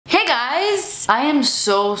I am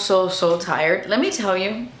so tired. Let me tell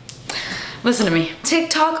you. Listen to me.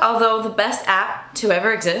 TikTok, although the best app to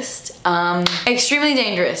ever exist, extremely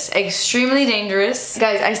dangerous. Extremely dangerous.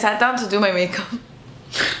 Guys, I sat down to do my makeup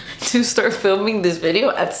to start filming this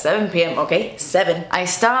video at 7 p.m. okay? 7. I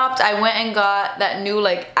stopped. I went and got that new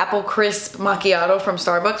like apple crisp macchiato from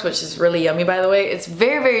Starbucks, which is really yummy, by the way. It's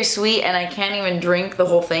very sweet, and I can't even drink the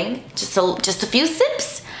whole thing. Just a few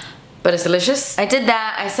sips. But it's delicious. I did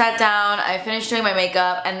that, I sat down, I finished doing my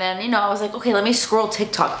makeup, and then, you know, I was like, okay, let me scroll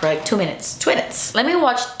TikTok for like 2 minutes. 2 minutes. Let me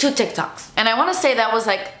watch 2 TikToks. And I wanna say that was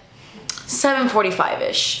like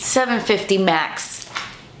 7:45-ish. 7:50 max.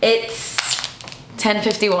 It's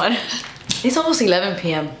 10:51. It's almost 11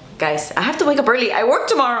 p.m. Guys, I have to wake up early. I work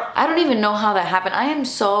tomorrow. I don't even know how that happened. I am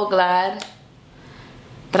so glad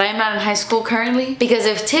that I am not in high school currently, because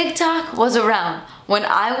if TikTok was around when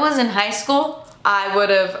I was in high school, I would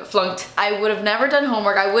have flunked. I would have never done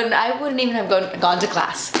homework. I wouldn't even have gone to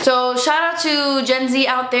class. So shout out to Gen Z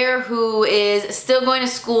out there who is still going to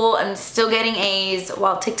school and still getting A's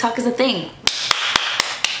while TikTok is a thing.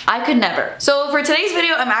 I could never. So for today's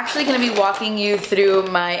video, I'm actually gonna be walking you through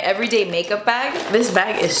my everyday makeup bag. This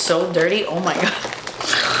bag is so dirty, oh my god.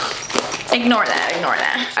 Ignore that, ignore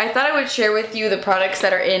that. I thought I would share with you the products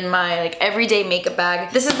that are in my like everyday makeup bag.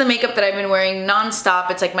 This is the makeup that I've been wearing non-stop.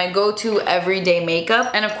 It's like my go-to everyday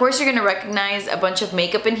makeup. And of course you're gonna recognize a bunch of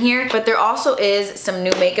makeup in here, but there also is some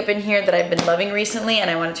new makeup in here that I've been loving recently and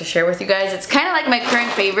I wanted to share with you guys. It's kind of like my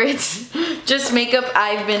current favorites. Just makeup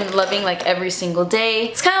I've been loving like every single day.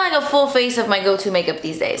 It's kind of like a full face of my go-to makeup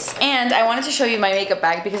these days. And I wanted to show you my makeup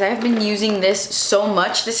bag because I have been using this so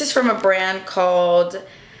much. This is from a brand called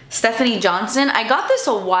Stephanie Johnson. I got this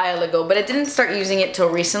a while ago, but I didn't start using it till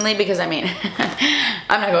recently because I mean,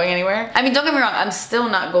 I'm not going anywhere. I mean, don't get me wrong, I'm still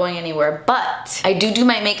not going anywhere, but I do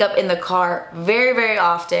my makeup in the car very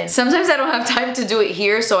often. Sometimes I don't have time to do it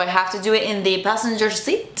here, so I have to do it in the passenger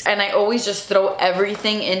seat. And I always just throw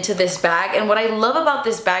everything into this bag. And what I love about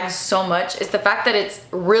this bag so much is the fact that it's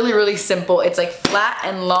really simple. It's like flat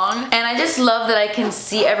and long. And I just love that I can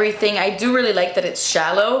see everything. I do really like that it's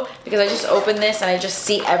shallow because I just open this and I just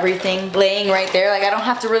see everything laying right there. Like I don't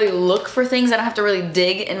have to really look for things. I don't have to really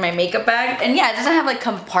dig in my makeup bag. And yeah, it doesn't have like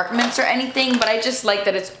compartments or anything, but I just like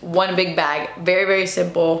that it's one big bag. Very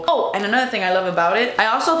simple. Oh, and another thing I love about it, I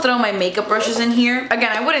also throw my makeup brushes in here.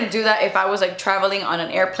 Again, I wouldn't do that if I was like traveling on an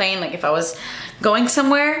airplane, like if I was going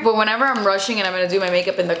somewhere, but whenever I'm rushing and I'm gonna do my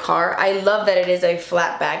makeup in the car, I love that it is a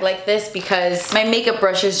flat bag like this because my makeup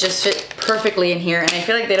brushes just fit perfectly in here and I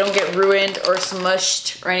feel like they don't get ruined or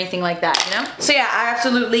smushed or anything like that, you know? So yeah, I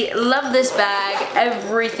absolutely love this bag.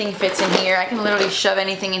 Everything fits in here. I can literally shove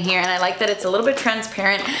anything in here and I like that it's a little bit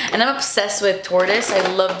transparent and I'm obsessed with tortoise.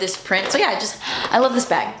 I love this print. So yeah, I love this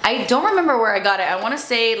bag. I don't remember where I got it. I wanna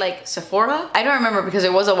say like Sephora. I don't remember because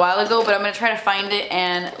it was a while ago, but I'm gonna try to find it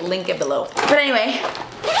and link it below. But anyway,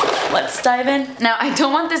 let's dive in. Now, I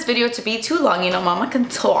don't want this video to be too long, you know, mama can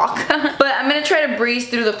talk. But I'm gonna try to breeze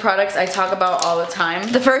through the products I talk about all the time.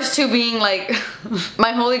 The first two being like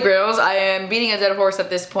my holy grails. I am beating a dead horse at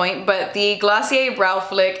this point, but the Glossier Brow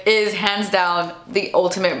Flick is hands down the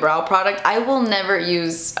ultimate brow product. I will never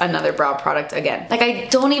use another brow product again. Like I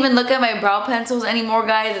don't even look at my brow pencils anymore,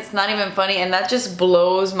 guys. It's not even funny and that just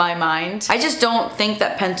blows my mind. I just don't think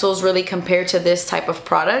that pencils really compare to this type of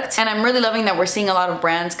product. And I'm really loving that we're seeing a lot of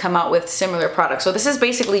brands come out with similar products. So this is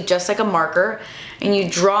basically just like a marker and you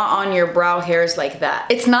draw on your brow hairs like that.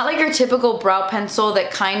 It's not like your typical brow pencil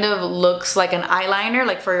that kind of looks like an eyeliner,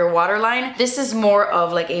 like for your waterline. This is more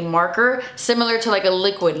of like a marker, similar to like a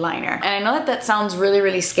liquid liner. And I know that that sounds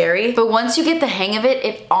really scary, but once you get the hang of it,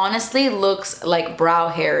 it honestly looks like brow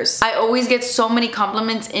hairs. I always get so many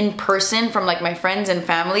compliments in person from like my friends and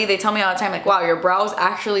family. They tell me all the time like, wow, your brows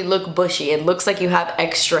actually look bushy. It looks like you have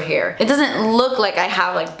extra hair. It doesn't look like I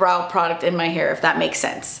have like brow product in my hair, if that makes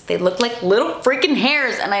sense. They look like little freaking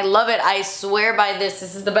hairs and I love it. I swear by this.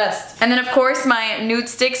 This is the best. And then of course my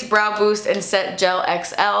Nudestix Brow Boost and Set Gel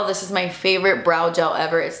XL. This is my favorite brow gel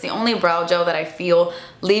ever. It's the only brow gel that I feel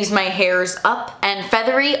leaves my hairs up and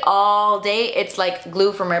feathery all day. It's like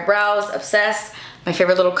glue for my brows. Obsessed. My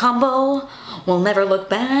favorite little combo. Will never look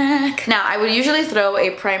back. Now, I would usually throw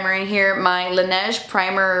a primer in here. My Laneige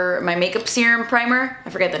primer, my makeup serum primer. I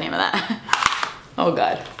forget the name of that. Oh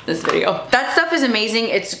god, this video. That stuff is amazing.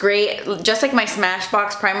 It's great. Just like my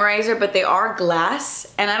Smashbox primerizer, but they are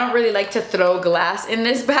glass. And I don't really like to throw glass in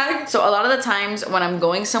this bag. So a lot of the times when I'm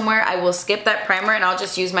going somewhere, I will skip that primer and I'll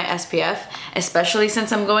just use my SPF, especially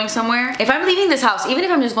since I'm going somewhere. If I'm leaving this house, even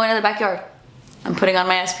if I'm just going to the backyard, I'm putting on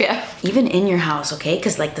my SPF. Even in your house, okay?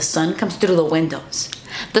 Because like the sun comes through the windows.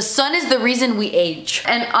 The sun is the reason we age.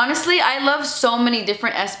 And honestly, I love so many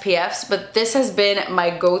different SPFs, but this has been my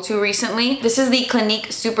go-to recently. This is the Clinique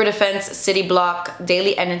Superdefense City Block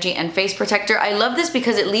Daily Energy and Face Protector. I love this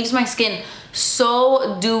because it leaves my skin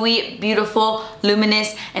so dewy, beautiful,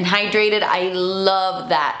 luminous, and hydrated. I love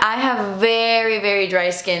that. I have very, very dry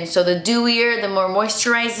skin, so the dewier, the more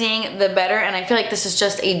moisturizing, the better, and I feel like this is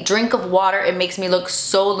just a drink of water. It makes me look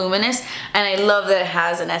so luminous, and I love that it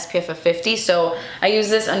has an SPF of 50, so I use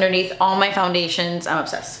this underneath all my foundations. I'm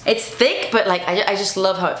obsessed. It's thick, but like I just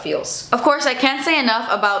love how it feels. Of course, I can't say enough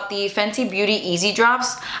about the Fenty Beauty Easy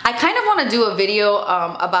Drops. I kind of want to do a video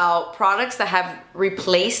about products that have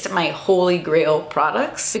replaced my holy grail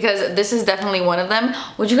products, because this is definitely one of them.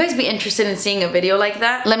 Would you guys be interested in seeing a video like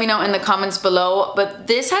that? Let me know in the comments below. But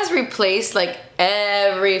this has replaced like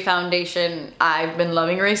every foundation I've been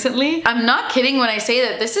loving recently. I'm not kidding when I say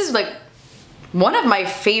that this is like one of my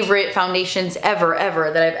favorite foundations ever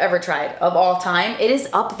that I've ever tried of all time. It is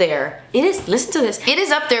up there. It is, listen to this. It is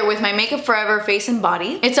up there with my Makeup Forever Face and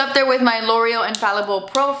Body. It's up there with my L'Oreal Infallible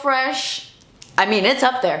Pro Fresh. I mean, it's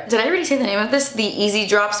up there. Did I already say the name of this? The Easy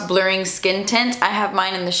Drops Blurring Skin Tint. I have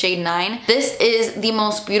mine in the shade 9. This is the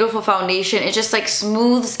most beautiful foundation. It just like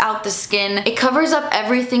smooths out the skin. It covers up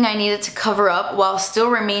everything I needed to cover up while still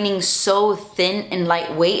remaining so thin and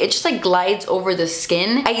lightweight. It just like glides over the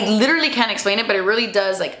skin. I literally can't explain it, but it really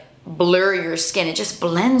does like blur your skin. It just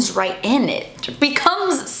blends right in. It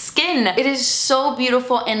becomes skin. It is so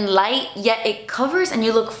beautiful and light, yet it covers and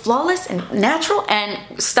you look flawless and natural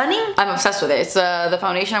and stunning. I'm obsessed with it. It's the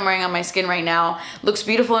foundation I'm wearing on my skin right now. Looks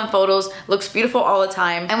beautiful in photos, looks beautiful all the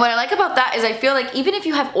time. And what I like about that is I feel like even if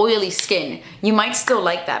you have oily skin, you might still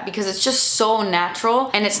like that because it's just so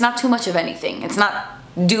natural and it's not too much of anything. It's not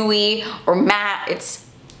dewy or matte. It's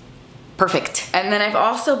perfect. And then I've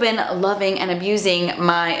also been loving and abusing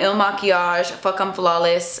my Makiage Fuck I'm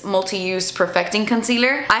Flawless Multi-Use Perfecting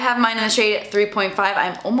Concealer. I have mine in the shade 3.5.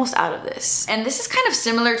 I'm almost out of this. And this is kind of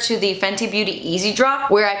similar to the Fenty Beauty Easy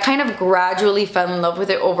Drop, where I kind of gradually fell in love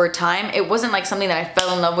with it over time. It wasn't like something that I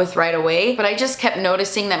fell in love with right away, but I just kept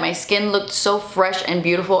noticing that my skin looked so fresh and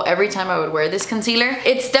beautiful every time I would wear this concealer.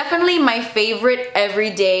 It's definitely my favorite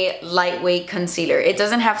everyday lightweight concealer. It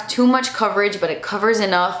doesn't have too much coverage, but it covers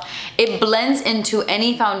enough. It blends into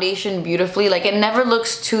any foundation beautifully. Like it never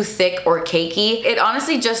looks too thick or cakey. It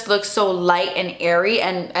honestly just looks so light and airy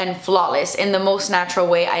and flawless in the most natural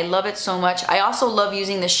way. I love it so much. I also love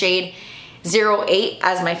using the shade 08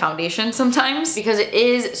 as my foundation sometimes because it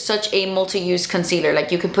is such a multi-use concealer.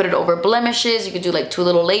 Like you can put it over blemishes, you could do like 2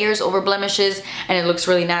 little layers over blemishes and it looks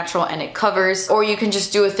really natural and it covers, or you can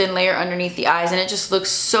just do a thin layer underneath the eyes and it just looks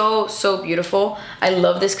so beautiful. I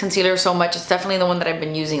love this concealer so much. It's definitely the one that I've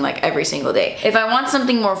been using like every single day. If I want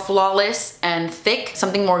something more flawless and thick,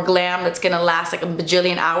 something more glam that's gonna last like a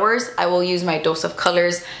bajillion hours, I will use my Dose of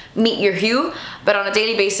Colors Meet Your Hue, but on a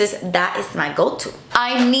daily basis, that is my go-to.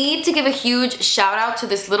 I need to give a huge shout out to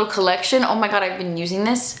this little collection. Oh my god, I've been using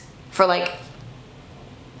this for like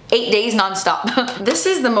 8 days non-stop. This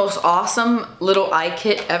is the most awesome little eye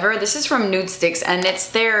kit ever. This is from Nudestix and it's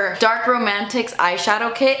their Dark Romantics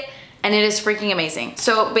eyeshadow kit and it is freaking amazing.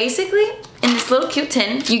 So basically, in this little cute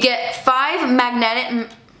tin, you get 5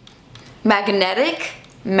 magnetic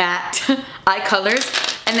matte eye colors,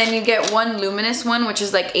 and then you get 1 luminous one, which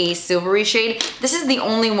is like a silvery shade. This is the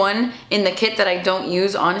only one in the kit that I don't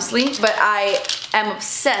use, honestly, but I am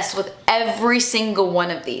obsessed with every single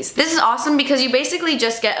one of these. This is awesome because you basically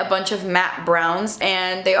just get a bunch of matte browns,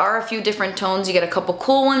 and they are a few different tones. You get a couple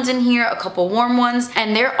cool ones in here, a couple warm ones,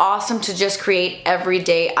 and they're awesome to just create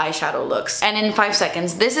everyday eyeshadow looks. And in 5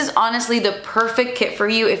 seconds, this is honestly the perfect kit for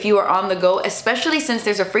you if you are on the go, especially since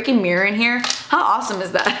there's a freaking mirror in here. How awesome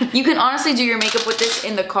is that? You can honestly do your makeup with this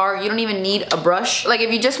in the car. You don't even need a brush. Like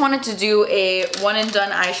if you just wanted to do a one and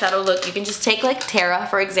done eyeshadow look, you can just take like Tara,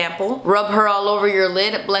 for example, rub her all over your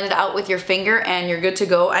lid, blend it out with your finger, and you're good to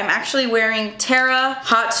go. I'm actually wearing Tara,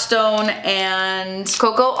 Hot Stone, and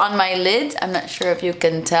Cocoa on my lids. I'm not sure if you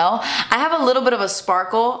can tell. I have a little bit of a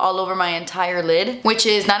sparkle all over my entire lid, which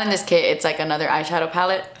is not in this kit. It's like another eyeshadow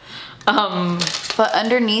palette. But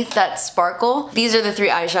underneath that sparkle, these are the 3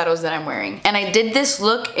 eyeshadows that I'm wearing. And I did this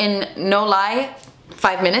look in, no lie,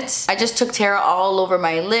 5 minutes. I just took Tara all over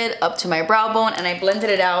my lid up to my brow bone and I blended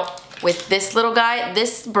it out with this little guy.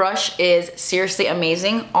 This brush is seriously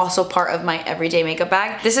amazing. Also part of my everyday makeup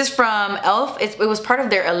bag. This is from e.l.f. It was part of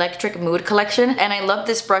their Electric Mood collection, and I love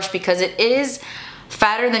this brush because it is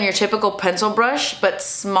fatter than your typical pencil brush, but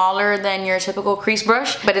smaller than your typical crease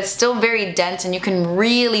brush, but it's still very dense and you can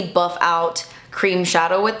really buff out cream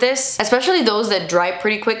shadow with this, especially those that dry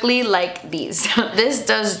pretty quickly like these. This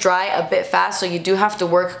does dry a bit fast, so you do have to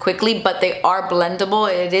work quickly, but they are blendable.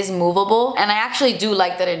 It is movable, and I actually do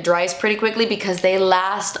like that it dries pretty quickly because they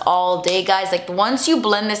last all day, guys. Like once you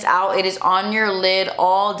blend this out, it is on your lid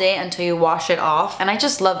all day until you wash it off, and I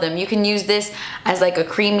just love them. You can use this as like a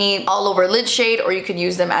creamy all over lid shade, or you could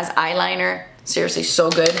use them as eyeliner. Seriously,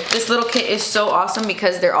 so good. This little kit is so awesome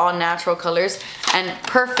because they're all natural colors and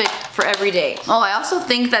perfect for every day. Oh, I also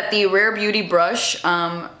think that the Rare Beauty brush,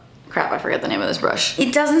 crap, I forget the name of this brush.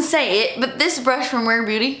 It doesn't say it, but this brush from Rare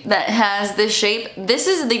Beauty that has this shape, this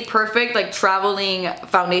is the perfect like traveling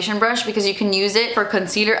foundation brush because you can use it for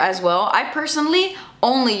concealer as well. I personally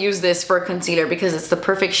only use this for concealer because it's the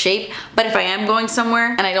perfect shape, but if I am going somewhere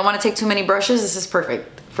and I don't want to take too many brushes, this is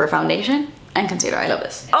perfect for foundation and concealer. I love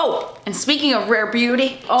this. Oh, and speaking of Rare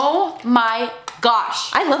Beauty, oh my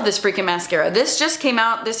gosh, I love this freaking mascara. This just came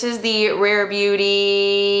out. This is the Rare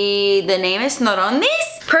Beauty, the name is not on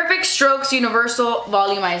this. Perfect Strokes Universal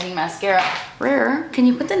Volumizing Mascara. Rare, can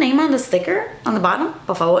you put the name on the sticker on the bottom,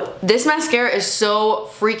 por favor? This mascara is so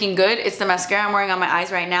freaking good. It's the mascara I'm wearing on my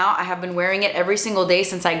eyes right now. I have been wearing it every single day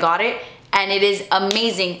since I got it, and it is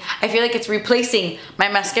amazing. I feel like it's replacing my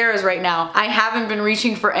mascaras right now. I haven't been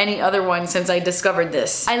reaching for any other one since I discovered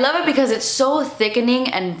this. I love it because it's so thickening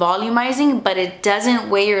and volumizing, but it doesn't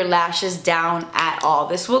weigh your lashes down at all.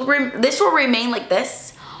 This will remain like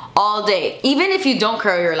this all day, even if you don't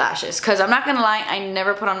curl your lashes, because I'm not gonna lie, I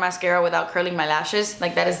never put on mascara without curling my lashes.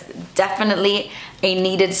 Like that is definitely a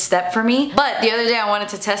needed step for me. But the other day I wanted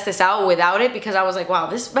to test this out without it because I was like, wow,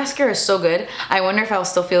 this mascara is so good. I wonder if I'll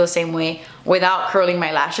still feel the same way without curling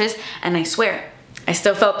my lashes, and I swear I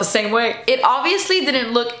still felt the same way. It obviously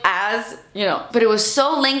didn't look as, you know, but it was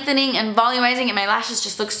so lengthening and volumizing, and my lashes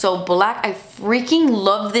just look so black. I freaking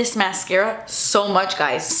love this mascara so much,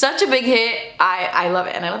 guys. Such a big hit. I love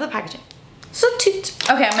it, and I love the packaging. So toot.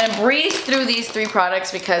 Okay, I'm gonna breeze through these three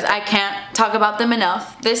products because I can't talk about them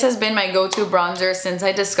enough. This has been my go-to bronzer since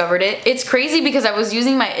I discovered it. It's crazy because I was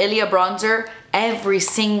using my Ilia bronzer every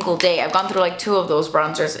single day. I've gone through like 2 of those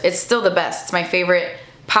bronzers. It's still the best. It's my favorite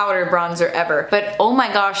powder bronzer ever. But oh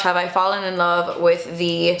my gosh, have I fallen in love with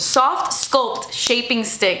the Soft Sculpt Shaping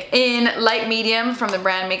Stick in light medium from the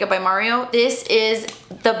brand Makeup by Mario. This is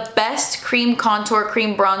the best cream contour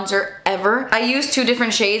cream bronzer ever. I use 2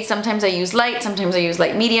 different shades. Sometimes I use light, sometimes I use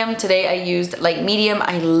light medium. Today I used light medium.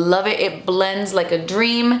 I love it. It blends like a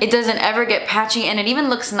dream. It doesn't ever get patchy, and it even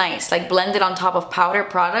looks nice, like blended on top of powder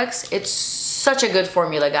products. It's such a good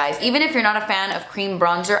formula, guys. Even if you're not a fan of cream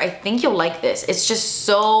bronzer, I think you'll like this. It's just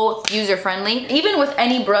so user-friendly. Even with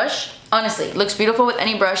any brush, honestly, it looks beautiful with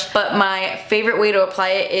any brush, but my favorite way to apply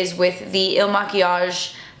it is with the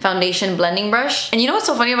Makiage foundation blending brush. And you know what's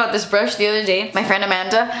so funny about this brush? The other day, my friend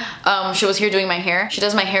Amanda, she was here doing my hair. She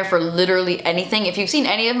does my hair for literally anything. If you've seen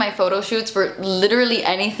any of my photo shoots for literally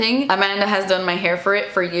anything, Amanda has done my hair for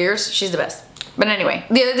it for years. She's the best. But anyway,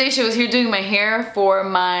 the other day she was here doing my hair for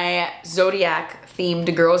my Zodiac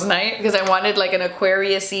themed girls night because I wanted like an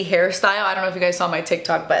Aquarius-y hairstyle. I don't know if you guys saw my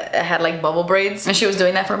TikTok, but it had like bubble braids, and she was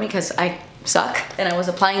doing that for me because I suck. And I was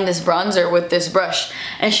applying this bronzer with this brush,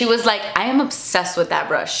 and she was like, I am obsessed with that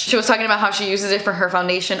brush. She was talking about how she uses it for her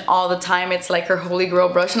foundation all the time. It's like her holy grail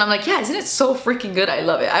brush, and I'm like, yeah, isn't it so freaking good? I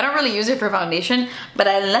love it. I don't really use it for foundation, but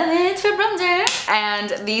I love it for bronzer.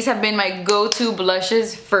 And these have been my go-to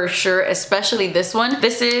blushes for sure, especially this one.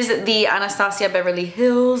 This is the Anastasia Beverly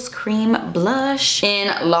Hills Cream Blush in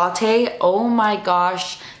Latte. Oh my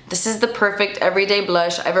gosh. This is the perfect everyday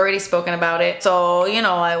blush. I've already spoken about it, so you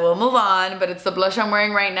know I will move on, but it's the blush I'm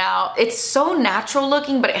wearing right now. It's so natural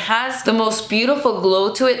looking, but it has the most beautiful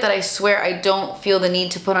glow to it that I swear I don't feel the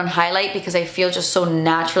need to put on highlight because I feel just so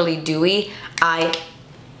naturally dewy. I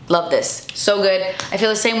love this. So good. I feel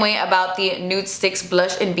the same way about the Nudestix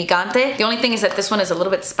blush in Picante. The only thing is that this one is a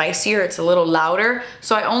little bit spicier. It's a little louder,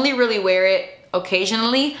 so I only really wear it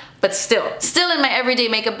occasionally, but still in my everyday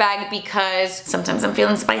makeup bag because sometimes I'm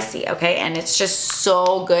feeling spicy, okay? And it's just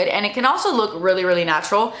so good, and it can also look really, really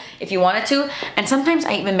natural if you wanted to, and sometimes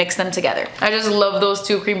I even mix them together. I just love those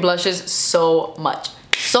 2 cream blushes so much.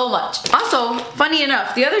 So much. Also, funny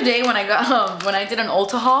enough, the other day when I got when I did an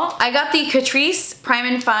Ulta haul, I got the Catrice Prime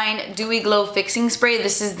and Fine Dewy Glow Fixing Spray.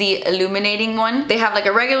 This is the illuminating one. They have like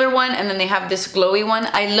a regular one, and then they have this glowy one.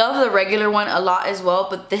 I love the regular one a lot as well,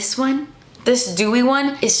 but this one, this dewy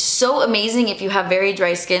one, is so amazing if you have very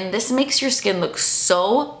dry skin. This makes your skin look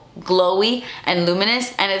so glowy and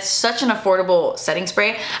luminous, and it's such an affordable setting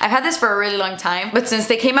spray. I've had this for a really long time, but since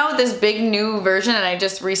they came out with this big new version and I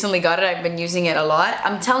just recently got it, I've been using it a lot.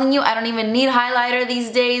 I'm telling you, I don't even need highlighter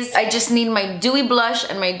these days. I just need my dewy blush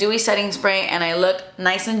and my dewy setting spray, and I look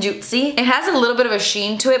nice and juicy. It has a little bit of a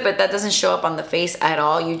sheen to it, but that doesn't show up on the face at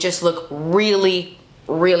all. You just look really,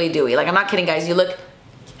 really dewy. Like, I'm not kidding, guys. You look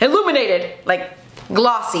illuminated, like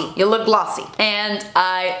glossy. You look glossy, and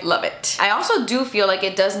I love it. I also do feel like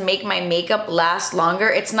it does make my makeup last longer.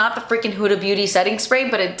 It's not the freaking Huda Beauty setting spray,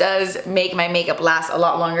 but it does make my makeup last a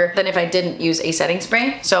lot longer than if I didn't use a setting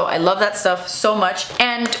spray. So I love that stuff so much.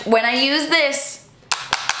 And when I use this,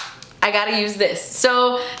 I gotta use this.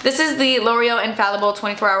 So this is the L'Oreal Infallible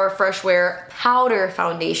 24-Hour Fresh Wear Powder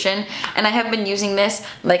Foundation, and I have been using this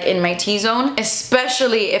like in my T-zone,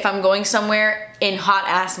 especially if I'm going somewhere in hot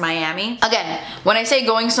ass Miami. Again, when I say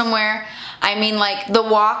going somewhere, I mean like the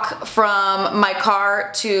walk from my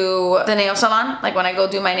car to the nail salon, like when I go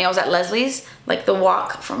do my nails at Leslie's, like the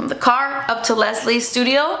walk from the car up to Leslie's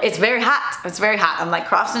studio, it's very hot. It's very hot. I'm like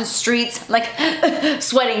crossing streets, like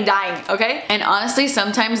sweating, dying, okay? And honestly,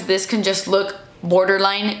 sometimes this can just look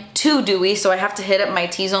borderline too dewy, so I have to hit up my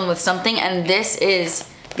T-zone with something, and this is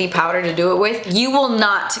the powder to do it with. You will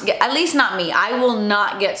not get, at least not me, I will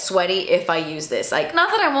not get sweaty if I use this. Like, not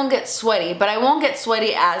that I won't get sweaty, but I won't get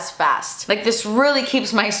sweaty as fast. Like, this really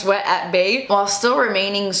keeps my sweat at bay while still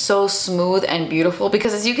remaining so smooth and beautiful,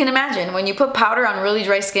 because as you can imagine, when you put powder on really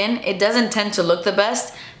dry skin, it doesn't tend to look the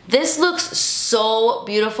best. This looks so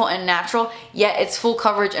beautiful and natural, yet it's full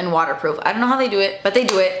coverage and waterproof. I don't know how they do it, but they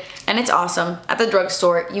do it, and it's awesome. At the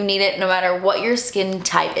drugstore, you need it no matter what your skin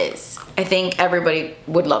type is. I think everybody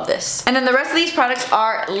would love this. And then the rest of these products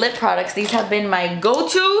are lip products. These have been my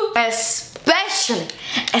go-to, especially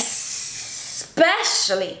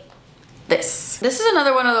this. This is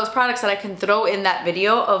another one of those products that I can throw in that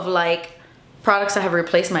video of like products that have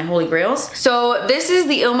replaced my holy grails. So this is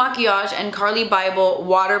the Makiage and Carli Bybel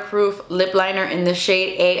waterproof lip liner in the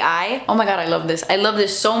shade AI. Oh my god, I love this. I love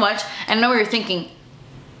this so much. And I know what you're thinking.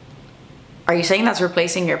 Are you saying that's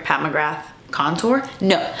replacing your Pat McGrath contour?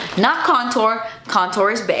 No, not contour.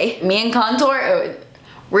 Contour is bae. Me and contour,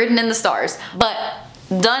 written in the stars. But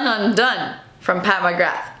done undone from Pat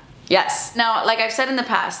McGrath. Yes. Now, like I've said in the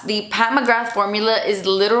past, the Pat McGrath formula is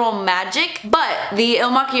literal magic, but the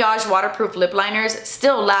Makiage waterproof lip liners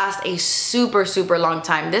still last a super, super long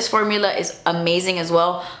time. This formula is amazing as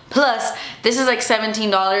well. Plus, this is like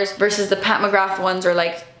 $17 versus the Pat McGrath ones are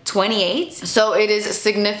like $28. So it is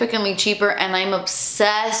significantly cheaper, and I'm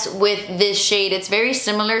obsessed with this shade. It's very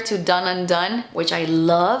similar to Done Undone, which I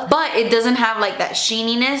love, but it doesn't have like that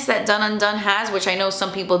sheeniness that Done Undone has, which I know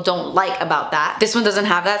some people don't like about that. This one doesn't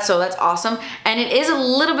have that, so that's awesome. And it is a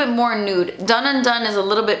little bit more nude. Done Undone is a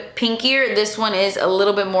little bit pinkier. This one is a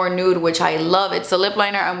little bit more nude, which I love. It's the lip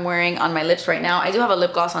liner I'm wearing on my lips right now. I do have a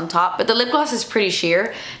lip gloss on top, but the lip gloss is pretty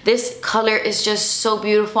sheer. This color is just so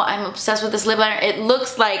beautiful. I'm obsessed with this lip liner. It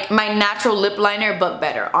looks like my natural lip liner, but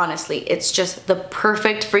better. Honestly, it's just the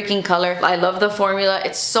perfect freaking color. I love the formula.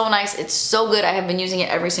 It's so nice. It's so good. I have been using it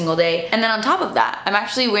every single day. And then on top of that, I'm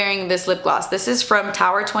actually wearing this lip gloss. This is from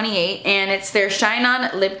Tower 28, and it's their Shine On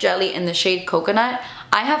Lip Jelly in the shade Coconut.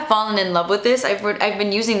 I have fallen in love with this. I've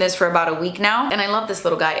been using this for about a week now, and I love this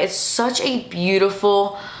little guy. It's such a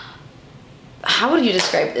beautiful, how would you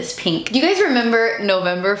describe this pink? Do you guys remember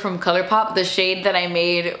November from ColourPop? The shade that I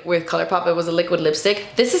made with ColourPop, it was a liquid lipstick.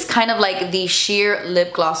 This is kind of like the sheer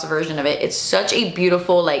lip gloss version of it. It's such a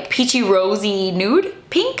beautiful, like peachy rosy nude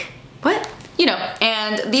pink. What? You know,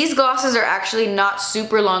 and these glosses are actually not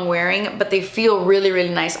super long wearing, but they feel really,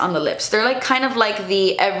 really nice on the lips. They're like kind of like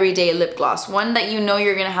the everyday lip gloss, one that you know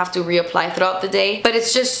you're gonna have to reapply throughout the day, but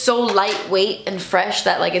it's just so lightweight and fresh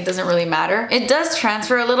that like it doesn't really matter. It does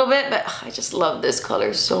transfer a little bit, but I just love this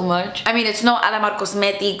color so much. I mean, it's no Alamar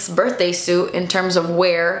Cosmetics birthday suit in terms of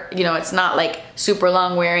wear. You know, it's not like super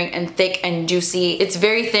long wearing and thick and juicy. It's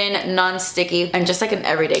very thin, non-sticky, and just like an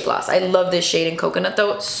everyday gloss. I love this shade in Coconut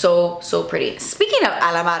though. So, so pretty. Speaking of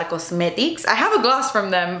Alamar Cosmetics, I have a gloss from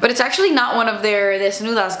them, but it's actually not one of their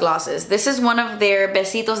Desnudas glosses. This is one of their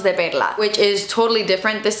Besitos de Perla, which is totally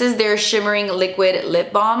different. This is their shimmering liquid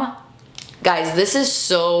lip balm. Guys, this is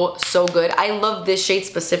so, so good. I love this shade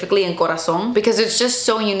specifically in Corazon because it's just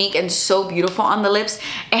so unique and so beautiful on the lips.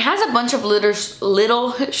 It has a bunch of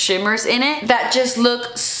little shimmers in it that just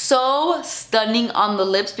look so stunning on the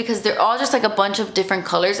lips because they're all just like a bunch of different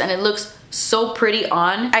colors, and it looks so pretty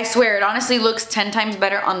on. I swear, it honestly looks 10 times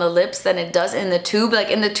better on the lips than it does in the tube. Like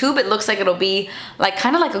in the tube, it looks like it'll be like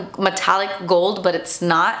kind of like a metallic gold, but it's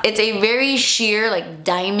not. It's a very sheer, like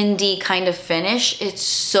diamondy kind of finish. It's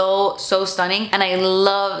so stunning, and I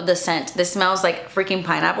love the scent. This smells like freaking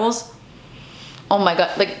pineapples. Oh my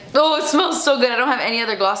god, like, oh, it smells so good. I don't have any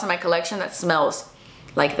other gloss in my collection that smells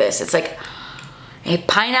like this. It's like a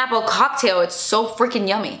pineapple cocktail. It's so freaking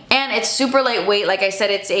yummy. And it's super lightweight. Like I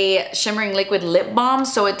said, it's a shimmering liquid lip balm,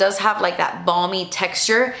 so it does have like that balmy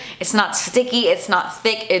texture. It's not sticky, it's not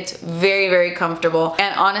thick, it's very comfortable,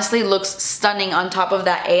 and honestly looks stunning on top of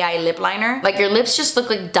that AI lip liner. Like your lips just look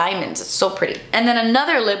like diamonds. It's so pretty. And then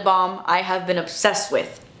another lip balm I have been obsessed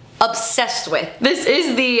with. This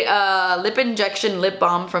is the Lip Injection Lip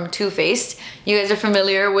Balm from Too Faced. You guys are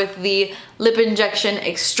familiar with the Lip Injection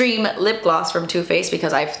Extreme Lip Gloss from Too Faced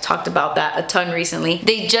because I've talked about that a ton recently.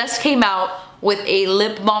 They just came out with a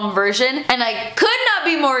lip balm version, and I could not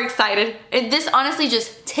be more excited. This honestly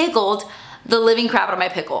just tickled the living crap out of my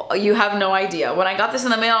pickle. You have no idea. When I got this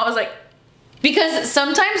in the mail, I was like, because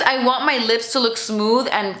sometimes I want my lips to look smooth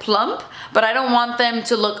and plump, but I don't want them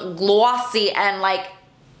to look glossy and like,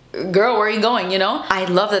 girl, where are you going, you know? I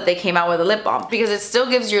love that they came out with a lip balm because it still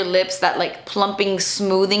gives your lips that like plumping,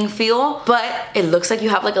 smoothing feel, but it looks like you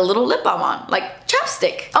have like a little lip balm on, like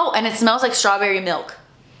chapstick. Oh, and it smells like strawberry milk.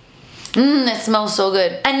 It smells so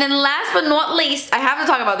good. And then last but not least, I have to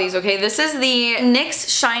talk about these, okay? This is the NYX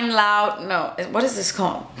Shine Loud, no, what is this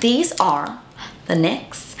called? These are the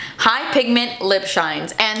NYX High Pigment Lip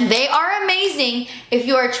Shines, and they are amazing if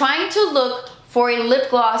you are trying to look for a lip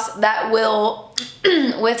gloss that will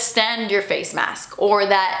withstand your face mask, or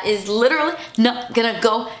that is literally not gonna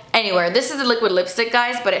go anywhere. This is a liquid lipstick,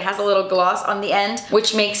 guys, but it has a little gloss on the end,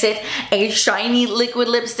 which makes it a shiny liquid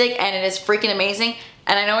lipstick, and it is freaking amazing.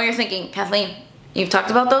 And I know what you're thinking, Kathleen, you've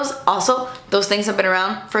talked about those. Also, those things have been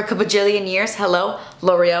around for a bajillion years. Hello,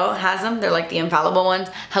 L'Oreal has them. They're like the Infallible ones.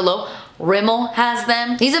 Hello, Rimmel has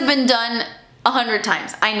them. These have been done 100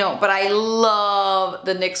 times, I know, but I love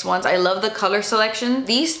the NYX ones. I love the color selection.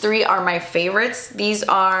 These three are my favorites. These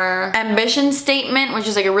are Ambition Statement, which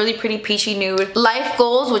is like a really pretty peachy nude. Life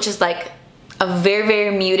Goals, which is like a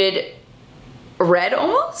very muted red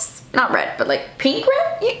almost. Not red, but like pink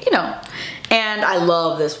red, you know. And I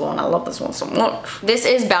love this one. I love this one so much. This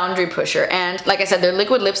is Boundary Pusher, and like I said, they're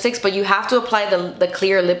liquid lipsticks, but you have to apply the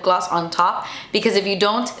clear lip gloss on top, because if you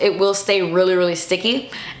don't, it will stay really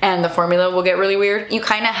sticky and the formula will get really weird. You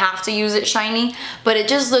kind of have to use it shiny, but it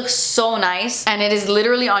just looks so nice, and it is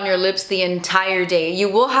literally on your lips the entire day. You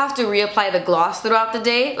will have to reapply the gloss throughout the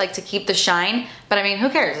day, like to keep the shine, but I mean, who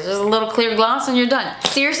cares? It's just a little clear gloss and you're done.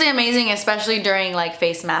 Seriously amazing, especially during like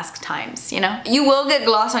face mask times, you know? You will get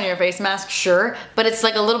gloss on your face mask, sure, but it's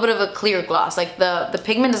like a little bit of a clear gloss. Like the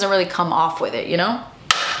pigment doesn't really come off with it, you know?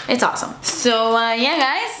 It's awesome. So yeah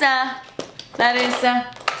guys, that is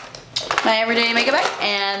my everyday makeup bag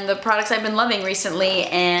and the products I've been loving recently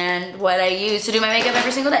and what I use to do my makeup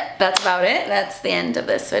every single day. That's about it. That's the end of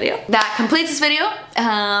this video. That completes this video.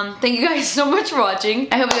 Thank you guys so much for watching.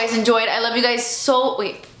 I hope you guys enjoyed. I love you guys so,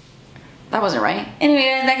 wait, that wasn't right. Anyway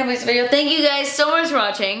guys, that completes the video. Thank you guys so much for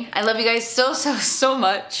watching. I love you guys so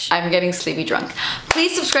much. I'm getting sleepy drunk.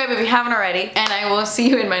 Please subscribe if you haven't already, and I will see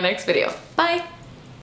you in my next video. Bye.